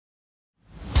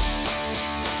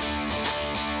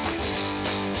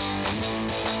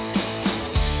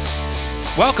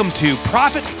Welcome to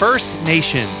Profit First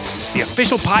Nation, the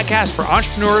official podcast for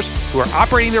entrepreneurs who are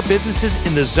operating their businesses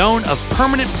in the zone of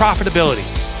permanent profitability.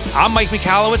 I'm Mike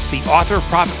Michalowicz, the author of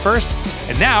Profit First,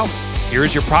 and now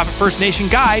here's your Profit First Nation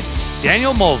guide,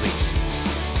 Daniel Mulvey.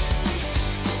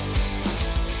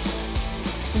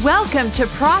 Welcome to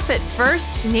Profit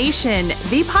First Nation,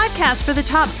 the podcast for the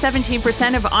top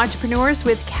 17% of entrepreneurs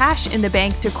with cash in the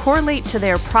bank to correlate to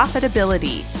their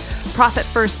profitability. Profit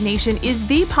First Nation is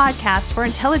the podcast for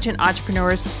intelligent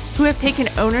entrepreneurs who have taken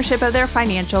ownership of their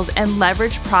financials and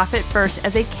leverage Profit First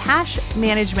as a cash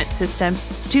management system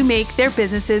to make their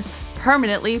businesses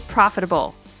permanently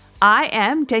profitable. I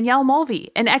am Danielle Mulvey,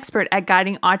 an expert at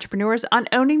guiding entrepreneurs on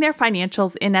owning their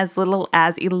financials in as little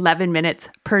as 11 minutes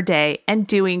per day and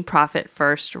doing Profit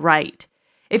First right.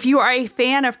 If you are a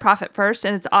fan of Profit First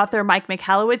and its author Mike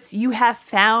Michalowicz, you have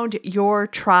found your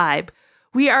tribe.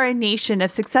 We are a nation of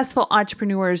successful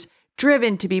entrepreneurs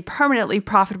driven to be permanently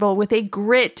profitable with a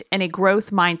grit and a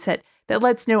growth mindset that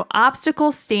lets no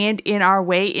obstacle stand in our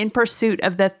way in pursuit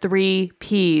of the 3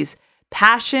 Ps: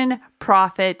 passion,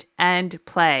 profit, and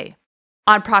play.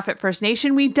 On Profit First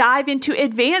Nation, we dive into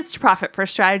advanced Profit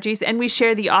First strategies and we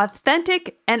share the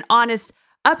authentic and honest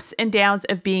ups and downs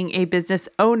of being a business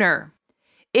owner.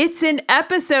 It's an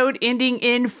episode ending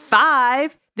in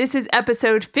 5. This is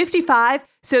episode 55,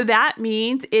 so that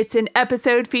means it's an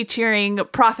episode featuring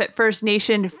Profit First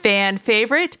Nation fan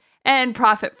favorite and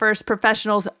Profit First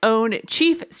Professional's own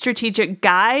Chief Strategic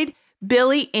Guide,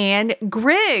 Billy Ann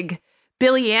Grigg.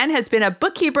 Billy Ann has been a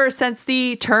bookkeeper since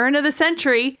the turn of the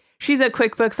century. She's a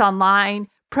QuickBooks Online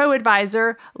Pro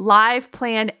Advisor, Live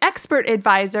Plan Expert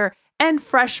Advisor, and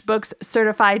FreshBooks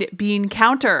Certified Bean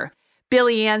Counter.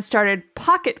 Billy Ann started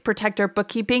Pocket Protector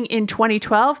Bookkeeping in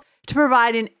 2012 to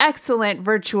provide an excellent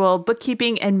virtual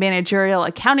bookkeeping and managerial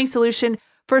accounting solution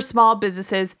for small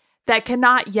businesses that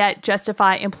cannot yet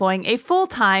justify employing a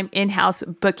full-time in-house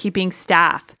bookkeeping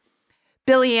staff.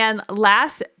 Billy Ann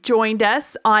last joined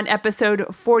us on episode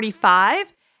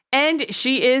 45, and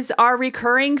she is our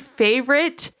recurring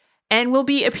favorite and will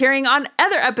be appearing on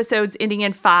other episodes ending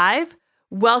in 5.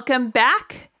 Welcome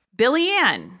back, Billy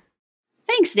Ann.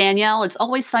 Thanks, Danielle. It's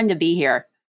always fun to be here.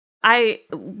 I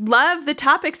love the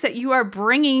topics that you are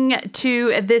bringing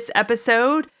to this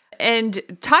episode and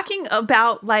talking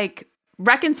about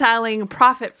reconciling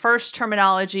Profit First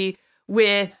terminology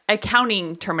with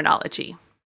accounting terminology.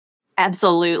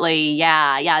 Absolutely.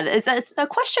 Yeah. It's a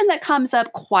question that comes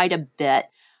up quite a bit.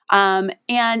 And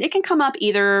it can come up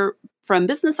either from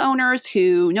business owners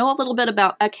who know a little bit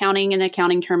about accounting and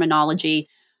accounting terminology.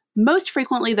 Most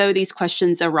frequently, though, these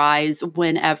questions arise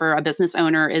whenever a business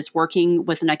owner is working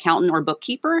with an accountant or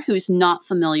bookkeeper who's not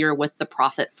familiar with the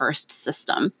Profit First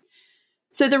system.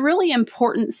 So the really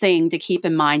important thing to keep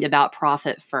in mind about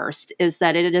Profit First is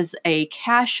that it is a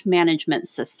cash management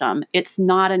system. It's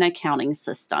not an accounting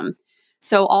system.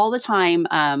 So all the time,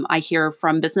 I hear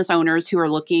from business owners who are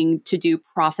looking to do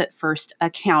Profit First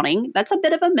accounting. That's a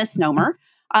bit of a misnomer.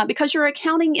 Because your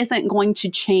accounting isn't going to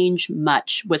change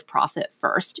much with Profit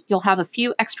First. You'll have a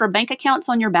few extra bank accounts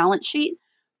on your balance sheet,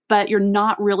 but you're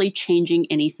not really changing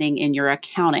anything in your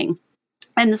accounting.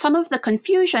 And some of the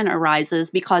confusion arises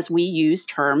because we use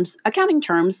accounting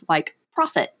terms like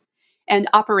profit and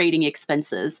operating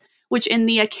expenses, which in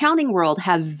the accounting world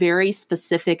have very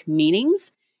specific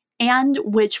meanings and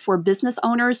which for business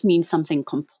owners mean something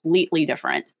completely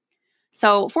different.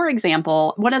 So, for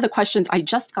example, one of the questions I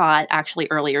just got actually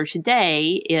earlier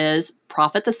today is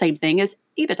profit the same thing as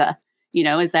EBITDA?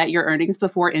 Is that your earnings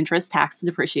before interest, tax,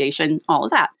 depreciation, all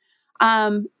of that?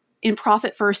 In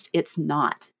Profit First, it's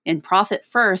not. In Profit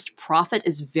First, profit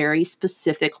is very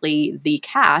specifically the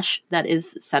cash that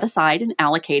is set aside and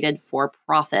allocated for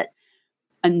profit.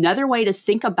 Another way to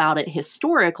think about it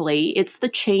historically, it's the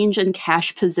change in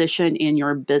cash position in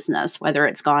your business, whether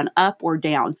it's gone up or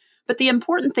down. But the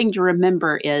important thing to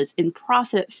remember is in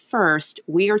Profit First,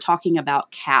 we are talking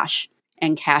about cash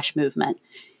and cash movement.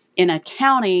 In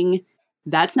accounting,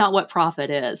 that's not what profit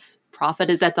is. Profit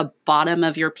is at the bottom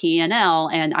of your P&L.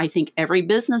 And I think every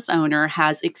business owner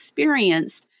has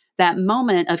experienced that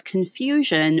moment of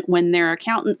confusion when their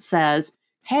accountant says,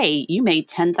 hey, you made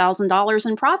 $10,000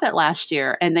 in profit last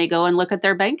year. And they go and look at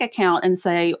their bank account and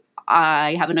say,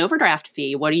 I have an overdraft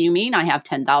fee. What do you mean I have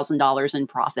 $10,000 in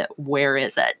profit? Where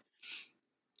is it?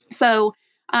 So,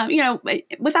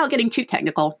 without getting too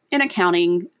technical, in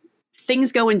accounting,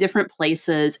 things go in different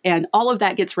places and all of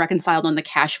that gets reconciled on the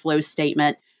cash flow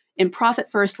statement. In Profit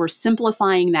First, we're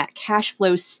simplifying that cash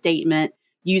flow statement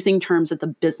using terms that the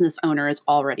business owner is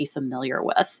already familiar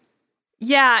with.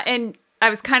 Yeah. And I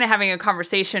was kind of having a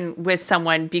conversation with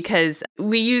someone because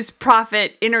we use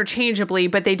profit interchangeably,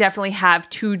 but they definitely have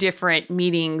two different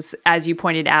meanings, as you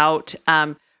pointed out,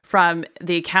 from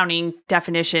the accounting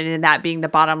definition, and that being the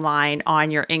bottom line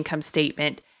on your income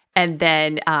statement. And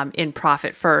then in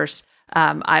Profit First,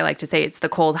 I like to say it's the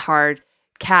cold, hard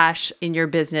cash in your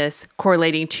business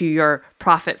correlating to your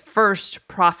Profit First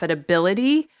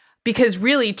profitability. Because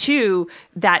really, too,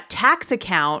 that tax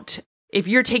account, if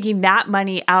you're taking that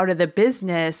money out of the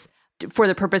business for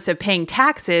the purpose of paying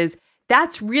taxes,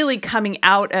 that's really coming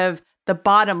out of the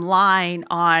bottom line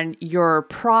on your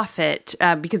profit.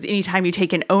 Because anytime you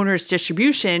take an owner's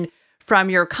distribution from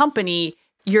your company,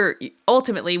 you're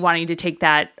ultimately wanting to take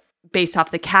that based off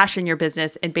the cash in your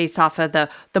business and based off of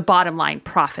the bottom line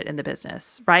profit in the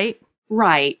business, right?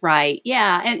 Right.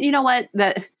 Yeah. And you know what?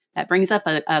 That brings up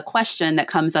a question that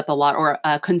comes up a lot, or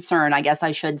a concern, I guess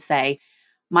I should say.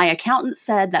 My accountant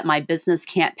said that my business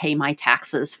can't pay my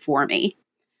taxes for me.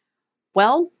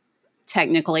 Well,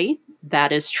 technically,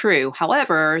 that is true.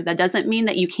 However, that doesn't mean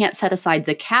that you can't set aside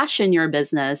the cash in your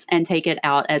business and take it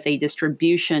out as a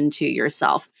distribution to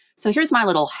yourself. So here's my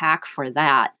little hack for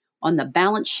that. On the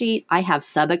balance sheet, I have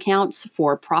sub-accounts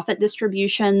for profit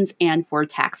distributions and for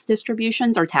tax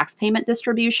distributions or tax payment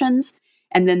distributions.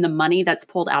 And then the money that's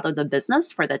pulled out of the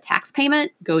business for the tax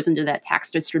payment goes into that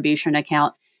tax distribution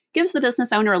account. Gives the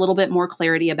business owner a little bit more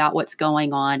clarity about what's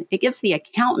going on. It gives the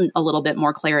accountant a little bit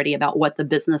more clarity about what the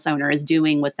business owner is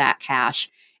doing with that cash.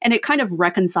 And it kind of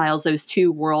reconciles those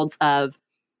two worlds of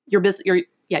your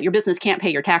business can't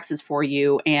pay your taxes for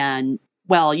you, and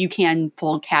well, you can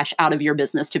pull cash out of your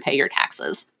business to pay your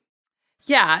taxes.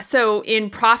 Yeah. So in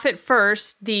Profit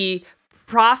First, the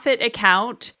profit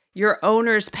account, your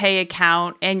owner's pay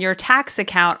account, and your tax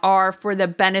account are for the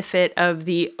benefit of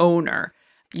the owner.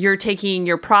 You're taking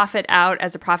your profit out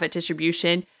as a profit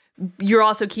distribution. You're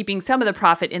also keeping some of the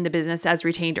profit in the business as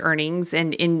retained earnings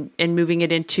and moving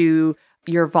it into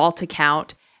your vault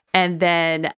account. And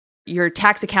then your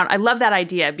tax account. I love that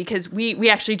idea because we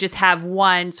actually just have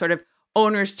one sort of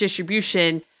owner's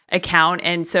distribution account.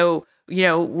 And so, you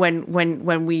know,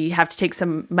 when we have to take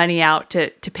some money out to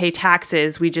pay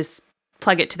taxes, we just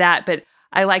plug it to that. But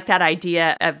I like that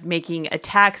idea of making a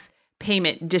tax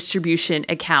payment distribution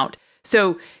account.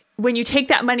 So when you take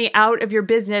that money out of your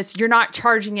business, you're not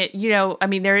charging it,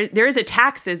 there is a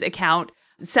taxes account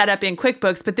set up in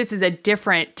QuickBooks, but this is a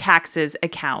different taxes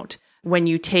account when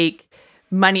you take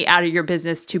money out of your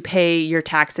business to pay your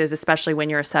taxes, especially when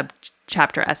you're a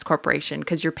subchapter S corporation,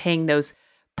 because you're paying those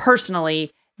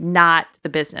personally, not the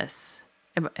business.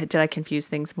 Did I confuse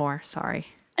things more? Sorry.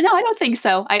 No, I don't think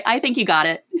so. I think you got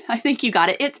it.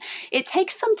 It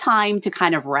takes some time to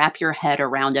kind of wrap your head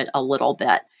around it a little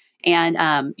bit.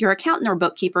 And your accountant or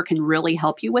bookkeeper can really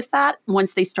help you with that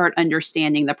once they start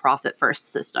understanding the Profit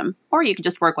First system. Or you can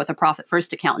just work with a Profit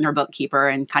First accountant or bookkeeper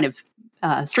and kind of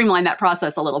streamline that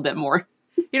process a little bit more.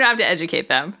 You don't have to educate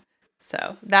them.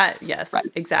 So that, yes, right.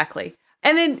 Exactly.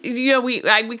 And then, we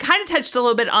kind of touched a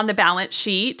little bit on the balance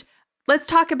sheet. Let's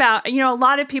talk about, a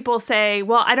lot of people say,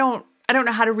 well, I don't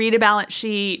know how to read a balance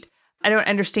sheet. I don't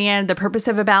understand the purpose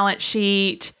of a balance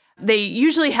sheet. They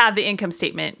usually have the income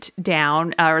statement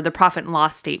down or the profit and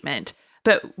loss statement.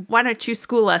 But why don't you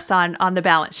school us on the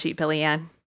balance sheet, Billy Ann?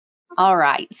 All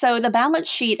right. So the balance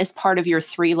sheet is part of your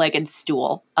three-legged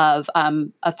stool of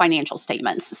financial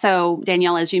statements. So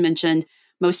Danielle, as you mentioned,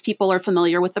 most people are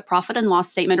familiar with the profit and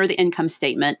loss statement or the income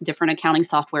statement. Different accounting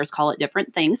softwares call it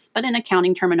different things, but in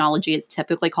accounting terminology, it's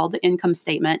typically called the income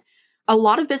statement. A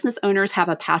lot of business owners have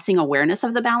a passing awareness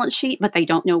of the balance sheet, but they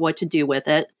don't know what to do with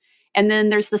it. And then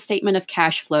there's the statement of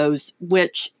cash flows,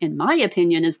 which in my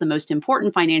opinion is the most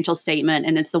important financial statement,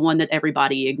 and it's the one that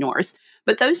everybody ignores.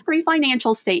 But those three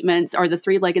financial statements are the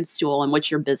three-legged stool in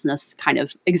which your business kind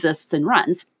of exists and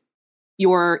runs.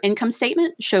 Your income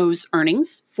statement shows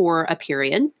earnings for a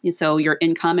period, so your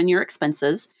income and your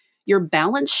expenses. Your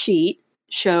balance sheet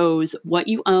shows what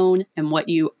you own and what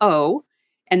you owe,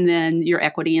 and then your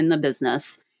equity in the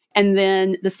business. And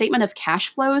then the statement of cash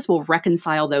flows will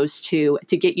reconcile those two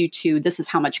to get you to this is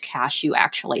how much cash you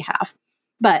actually have.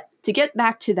 But to get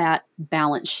back to that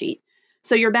balance sheet.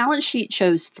 So your balance sheet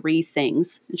shows three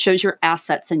things. It shows your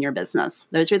assets in your business.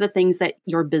 Those are the things that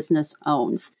your business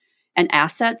owns. And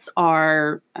assets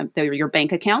are they're your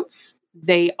bank accounts.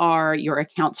 They are your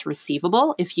accounts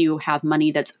receivable if you have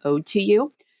money that's owed to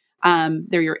you.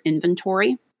 They're your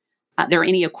inventory. They're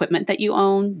any equipment that you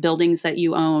own, buildings that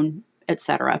you own,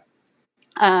 etc.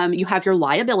 You have your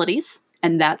liabilities,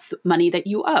 and that's money that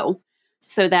you owe.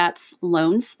 So that's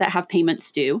loans that have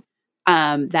payments due.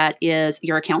 That is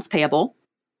your accounts payable.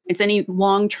 It's any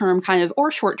long-term kind of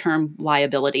or short-term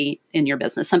liability in your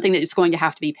business, something that is going to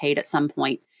have to be paid at some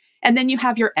point. And then you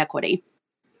have your equity.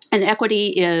 And equity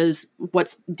is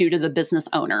what's due to the business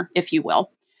owner, if you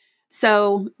will.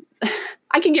 So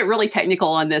I can get really technical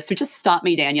on this, so just stop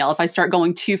me, Danielle, if I start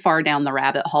going too far down the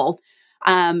rabbit hole.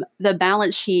 The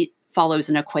balance sheet follows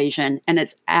an equation, and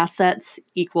it's assets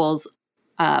equals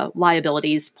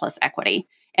liabilities plus equity.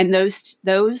 And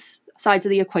those sides of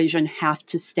the equation have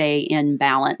to stay in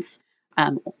balance,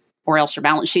 or else your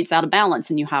balance sheet's out of balance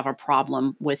and you have a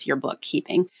problem with your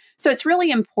bookkeeping. So it's really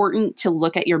important to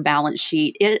look at your balance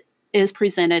sheet. It is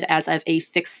presented as of a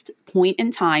fixed point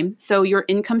in time. So your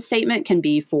income statement can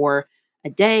be for a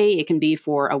day, it can be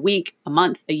for a week, a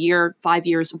month, a year, 5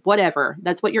 years, whatever.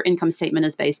 That's what your income statement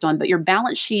is based on. But your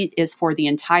balance sheet is for the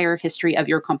entire history of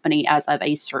your company as of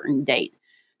a certain date.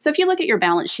 So if you look at your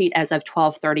balance sheet as of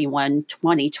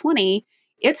 12/31/2020,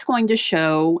 it's going to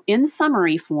show in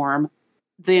summary form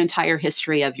the entire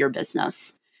history of your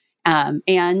business.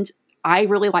 And I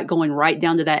really like going right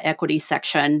down to that equity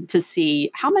section to see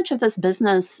how much of this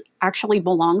business actually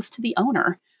belongs to the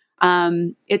owner.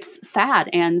 It's sad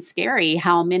and scary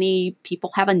how many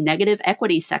people have a negative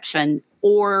equity section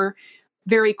or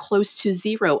very close to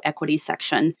zero equity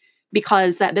section,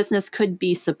 because that business could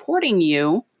be supporting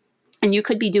you and you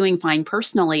could be doing fine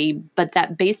personally, but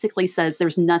that basically says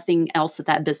there's nothing else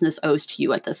that business owes to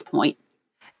you at this point.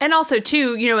 And also,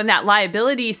 too, in that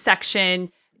liability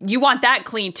section, you want that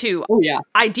clean, too. Oh, yeah.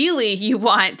 Ideally, you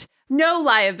want no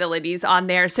liabilities on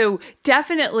there. So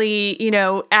definitely,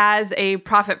 as a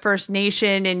Profit First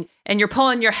Nation and you're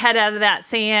pulling your head out of that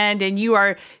sand and you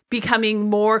are becoming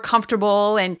more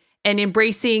comfortable and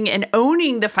embracing and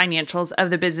owning the financials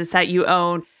of the business that you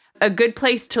own, a good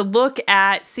place to look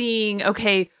at seeing,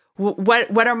 okay,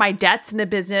 what are my debts in the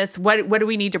business? What do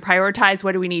we need to prioritize?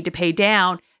 What do we need to pay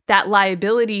down? That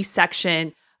liability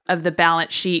section of the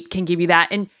balance sheet can give you that.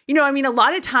 And, a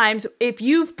lot of times if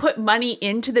you've put money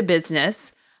into the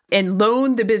business and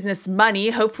loaned the business money,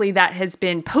 hopefully that has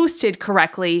been posted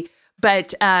correctly.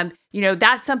 But,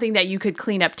 that's something that you could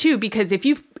clean up too, because if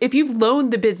you've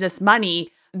loaned the business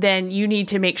money, then you need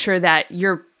to make sure that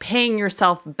you're paying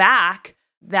yourself back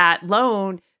that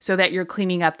loan so that you're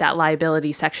cleaning up that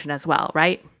liability section as well,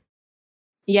 right?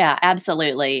 Yeah,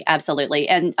 absolutely. Absolutely.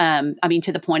 And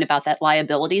to the point about that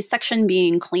liabilities section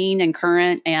being clean and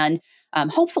current and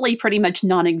hopefully pretty much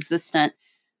non-existent.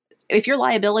 If your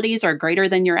liabilities are greater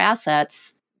than your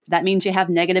assets, that means you have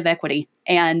negative equity.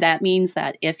 And that means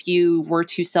that if you were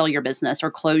to sell your business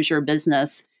or close your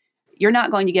business, you're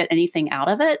not going to get anything out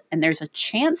of it. And there's a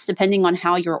chance, depending on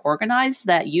how you're organized,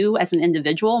 that you as an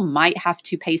individual might have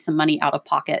to pay some money out of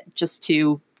pocket just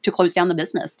to close down the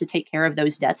business, to take care of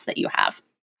those debts that you have.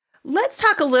 Let's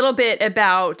talk a little bit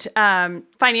about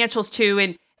financials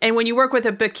too, and when you work with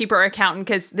a bookkeeper or accountant,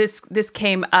 because this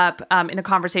came up in a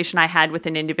conversation I had with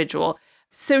an individual.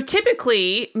 So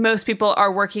typically, most people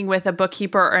are working with a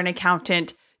bookkeeper or an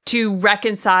accountant to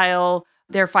reconcile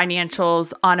their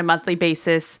financials on a monthly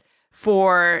basis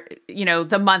for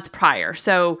the month prior.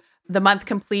 So the month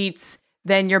completes,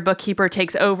 then your bookkeeper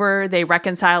takes over, they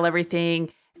reconcile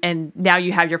everything, and now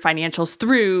you have your financials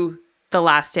through the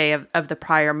last day of the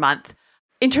prior month.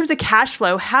 In terms of cash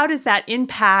flow, how does that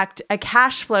impact a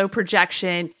cash flow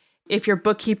projection if your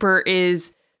bookkeeper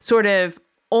is sort of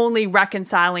only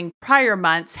reconciling prior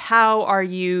months? How are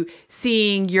you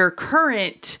seeing your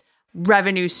current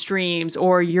revenue streams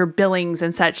or your billings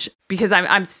and such? Because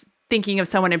I'm thinking of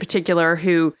someone in particular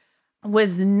who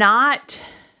was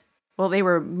they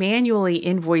were manually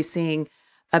invoicing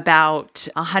about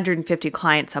 150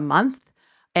 clients a month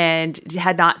and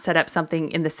had not set up something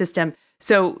in the system.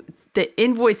 So the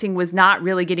invoicing was not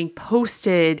really getting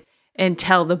posted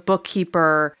until the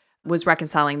bookkeeper was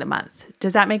reconciling the month.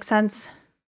 Does that make sense?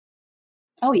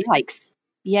 Oh, yikes.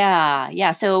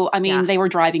 Yeah. So, they were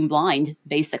driving blind,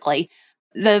 basically.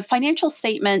 The financial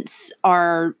statements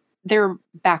they're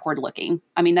backward looking.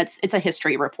 It's a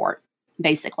history report,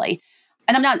 basically.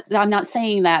 And I'm not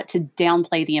saying that to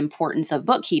downplay the importance of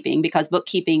bookkeeping, because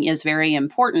bookkeeping is very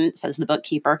important, says the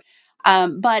bookkeeper.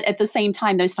 But at the same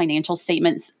time, those financial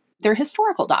statements, they're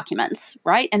historical documents,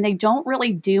 right? And they don't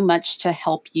really do much to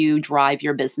help you drive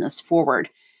your business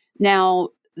forward. Now,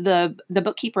 the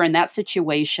bookkeeper in that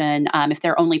situation, if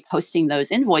they're only posting those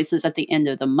invoices at the end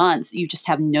of the month, you just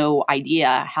have no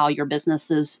idea how your business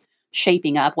is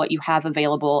shaping up, what you have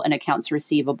available in accounts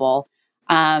receivable.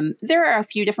 There are a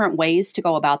few different ways to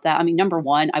go about that. Number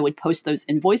one, I would post those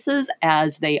invoices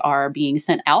as they are being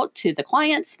sent out to the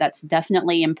clients. That's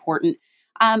definitely important.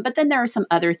 But then there are some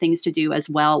other things to do as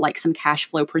well, like some cash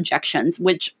flow projections,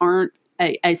 which aren't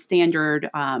a standard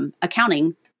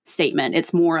accounting statement.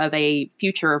 It's more of a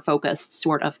future focused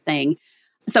sort of thing.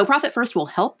 So Profit First will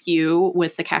help you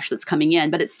with the cash that's coming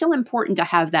in, but it's still important to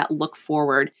have that look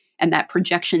forward and that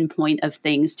projection point of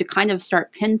things to kind of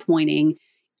start pinpointing,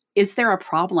 is there a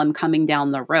problem coming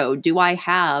down the road? Do I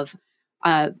have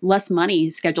less money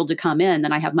scheduled to come in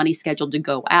than I have money scheduled to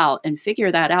go out? And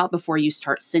figure that out before you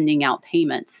start sending out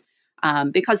payments.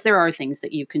 Because there are things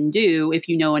that you can do if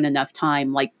you know in enough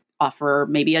time, like offer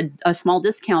maybe a small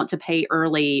discount to pay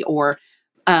early, or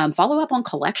follow up on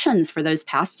collections for those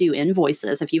past due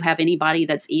invoices. If you have anybody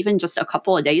that's even just a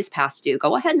couple of days past due,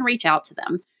 go ahead and reach out to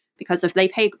them. Because if they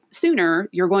pay sooner,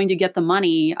 you're going to get the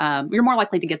money. You're more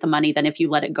likely to get the money than if you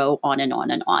let it go on and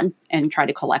on and on and try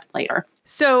to collect later.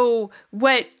 So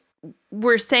what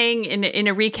we're saying in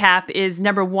a recap is,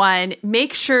 number one,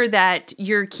 make sure that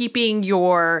you're keeping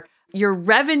your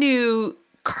revenue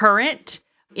current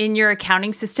in your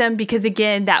accounting system, because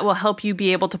again, that will help you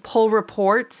be able to pull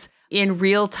reports in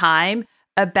real time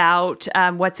about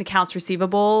what's accounts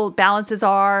receivable balances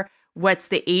are, what's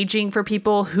the aging for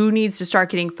people, who needs to start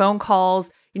getting phone calls,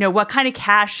 what kind of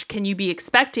cash can you be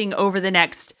expecting over the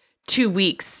next 2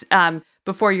 weeks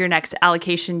before your next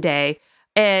allocation day.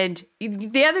 And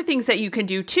the other things that you can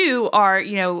do too are,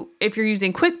 if you're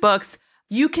using QuickBooks,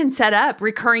 you can set up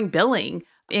recurring billing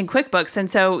in QuickBooks. And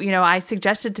so, I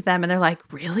suggested to them and they're like,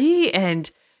 really? And,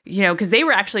 because they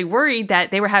were actually worried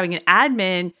that they were having an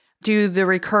admin do the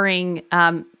recurring,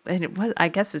 and it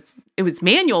was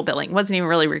manual billing. It wasn't even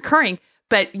really recurring,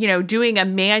 but, doing a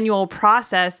manual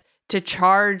process to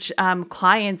charge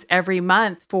clients every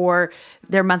month for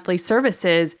their monthly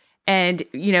services. And,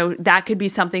 that could be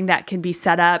something that can be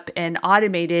set up and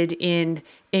automated in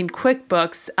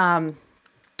QuickBooks. And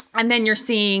then you're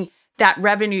seeing that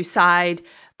revenue side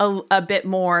a bit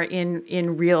more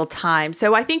in real time.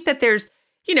 So I think that there's,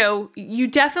 you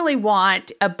definitely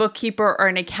want a bookkeeper or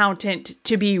an accountant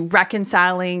to be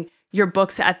reconciling your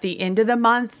books at the end of the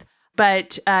month,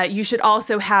 but you should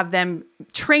also have them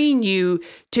train you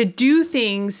to do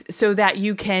things so that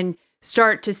you can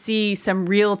start to see some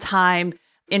real-time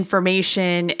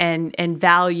information and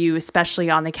value,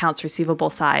 especially on the accounts receivable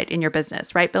side in your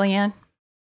business, right, Billy Ann?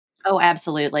 Oh,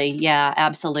 absolutely. Yeah,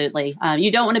 absolutely.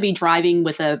 You don't want to be driving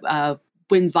with a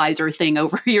wind visor thing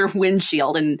over your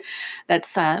windshield. And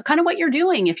that's kind of what you're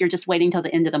doing if you're just waiting till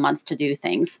the end of the month to do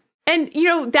things. And,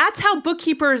 that's how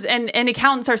bookkeepers and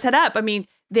accountants are set up. I mean,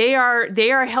 they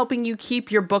are helping you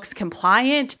keep your books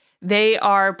compliant. They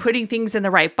are putting things in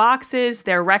the right boxes.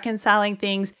 They're reconciling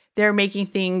things. They're making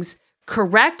things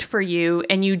correct for you.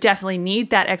 And you definitely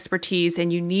need that expertise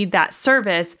and you need that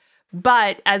service.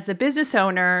 But as the business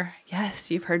owner,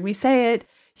 yes, you've heard me say it,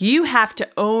 you have to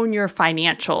own your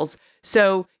financials.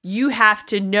 So you have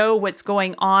to know what's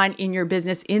going on in your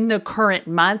business in the current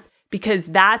month, because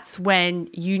that's when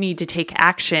you need to take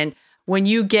action. When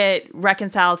you get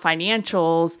reconciled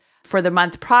financials for the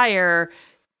month prior,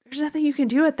 there's nothing you can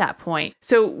do at that point.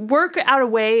 So work out a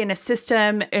way in a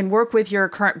system and work with your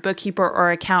current bookkeeper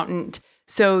or accountant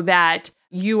so that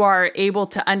you are able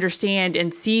to understand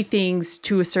and see things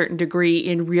to a certain degree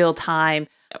in real time,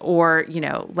 or,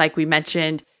 like we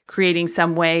mentioned, creating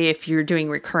some way, if you're doing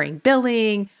recurring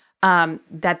billing,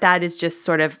 that is just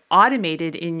sort of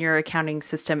automated in your accounting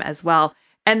system as well.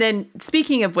 And then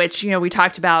speaking of which, we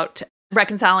talked about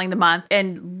reconciling the month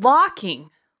and locking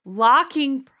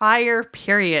prior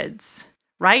periods,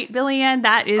 right, Billy Ann?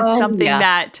 That is something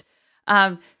that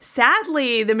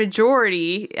sadly, the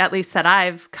majority, at least that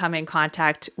I've come in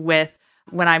contact with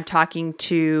when I'm talking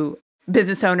to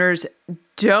business owners,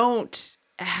 don't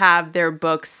have their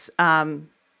books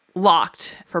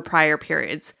locked for prior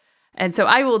periods. And so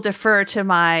I will defer to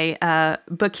my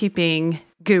bookkeeping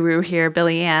guru here,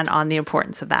 Billy Ann, on the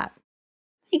importance of that.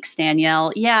 Thanks,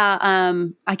 Danielle. Yeah,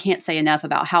 I can't say enough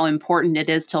about how important it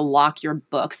is to lock your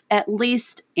books, at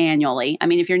least annually. I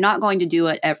mean, if you're not going to do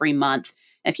it every month,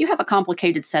 if you have a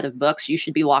complicated set of books, you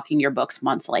should be locking your books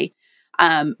monthly.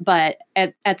 But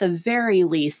at the very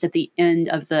least, at the end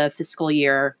of the fiscal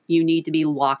year, you need to be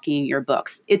locking your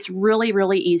books. It's really,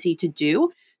 really easy to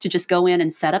do, to just go in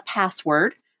and set a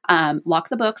password, lock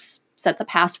the books, set the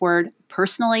password.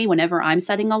 Personally, whenever I'm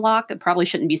setting a lock, I probably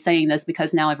shouldn't be saying this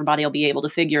because now everybody will be able to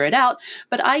figure it out,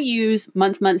 but I use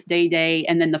month, day,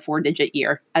 and then the 4-digit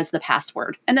year as the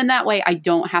password. And then that way I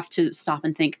don't have to stop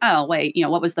and think, oh, wait,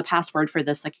 what was the password for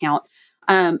this account?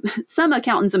 Some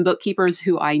accountants and bookkeepers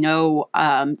who I know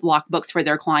lock books for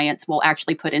their clients will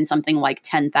actually put in something like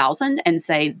 10,000 and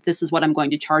say, this is what I'm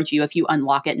going to charge you if you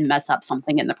unlock it and mess up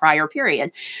something in the prior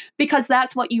period, because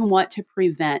that's what you want to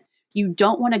prevent. You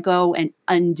don't want to go and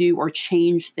undo or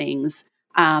change things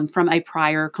from a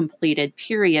prior completed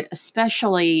period,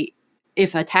 especially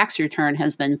if a tax return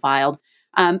has been filed,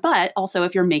 but also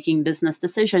if you're making business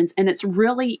decisions. And it's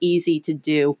really easy to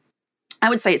do. I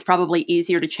would say it's probably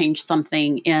easier to change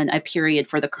something in a period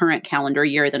for the current calendar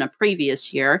year than a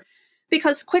previous year,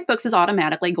 because QuickBooks is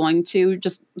automatically going to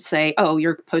just say, oh,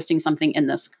 you're posting something in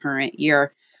this current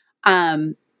year.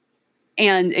 And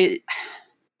it,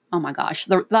 oh my gosh,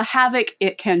 the havoc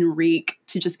it can wreak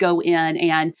to just go in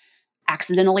and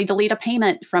accidentally delete a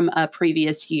payment from a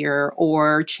previous year,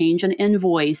 or change an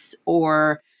invoice,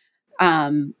 or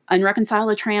unreconcile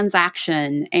a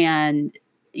transaction. And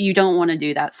you don't want to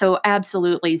do that. So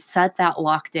absolutely set that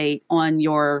lock date on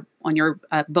your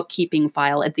bookkeeping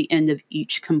file at the end of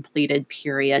each completed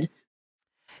period.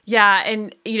 Yeah.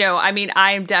 And,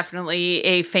 I am definitely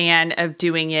a fan of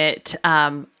doing it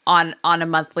on a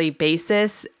monthly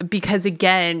basis, because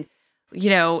again,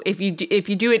 if you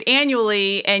do it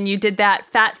annually and you did that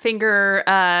fat finger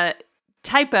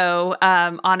typo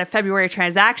on a February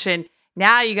transaction,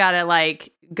 now you got to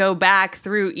go back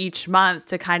through each month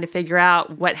to kind of figure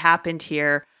out what happened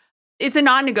here. It's a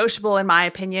non-negotiable in my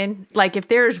opinion. If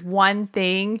there's one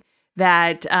thing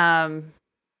that,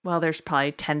 there's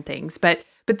probably 10 things, but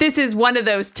this is one of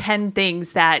those 10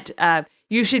 things that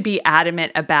you should be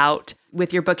adamant about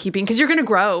with your bookkeeping, because you're going to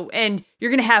grow and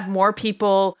you're going to have more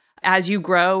people as you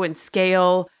grow and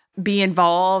scale be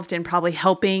involved and probably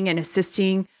helping and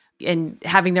assisting and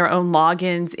having their own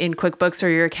logins in QuickBooks or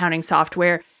your accounting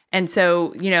software. And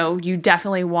so, you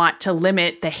definitely want to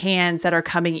limit the hands that are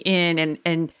coming in.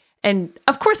 And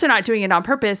of course, they're not doing it on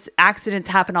purpose. Accidents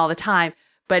happen all the time.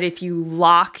 But if you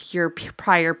lock your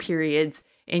prior periods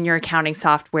in your accounting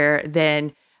software,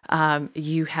 then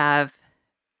you have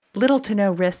little to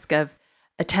no risk of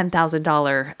a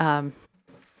 $10,000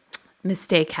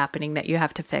 mistake happening that you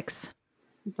have to fix.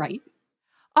 Right.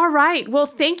 All right. Well,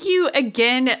 thank you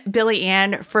again, Billy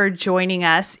Ann, for joining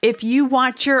us. If you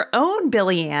want your own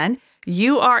Billy Ann,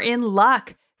 you are in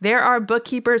luck. There are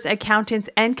bookkeepers, accountants,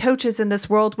 and coaches in this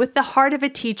world with the heart of a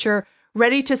teacher,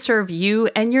 ready to serve you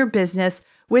and your business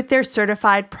with their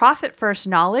certified Profit First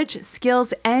knowledge,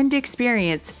 skills, and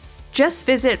experience. Just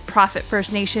visit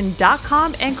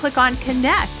ProfitFirstNation.com and click on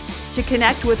Connect to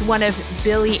connect with one of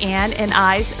Billy Ann and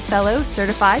I's fellow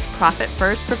certified Profit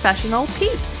First professional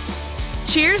peeps.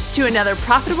 Cheers to another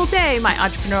profitable day, my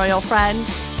entrepreneurial friend.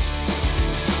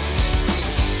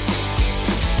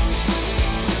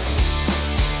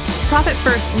 Profit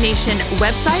First Nation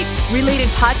website, related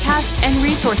podcasts, and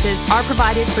resources are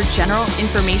provided for general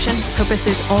information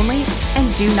purposes only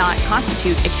and do not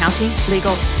constitute accounting,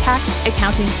 legal, tax,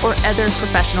 accounting, or other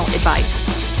professional advice.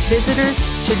 Visitors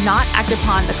should not act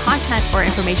upon the content or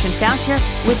information found here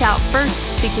without first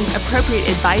seeking appropriate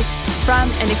advice from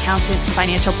an accountant,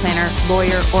 financial planner,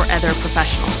 lawyer, or other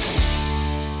professional.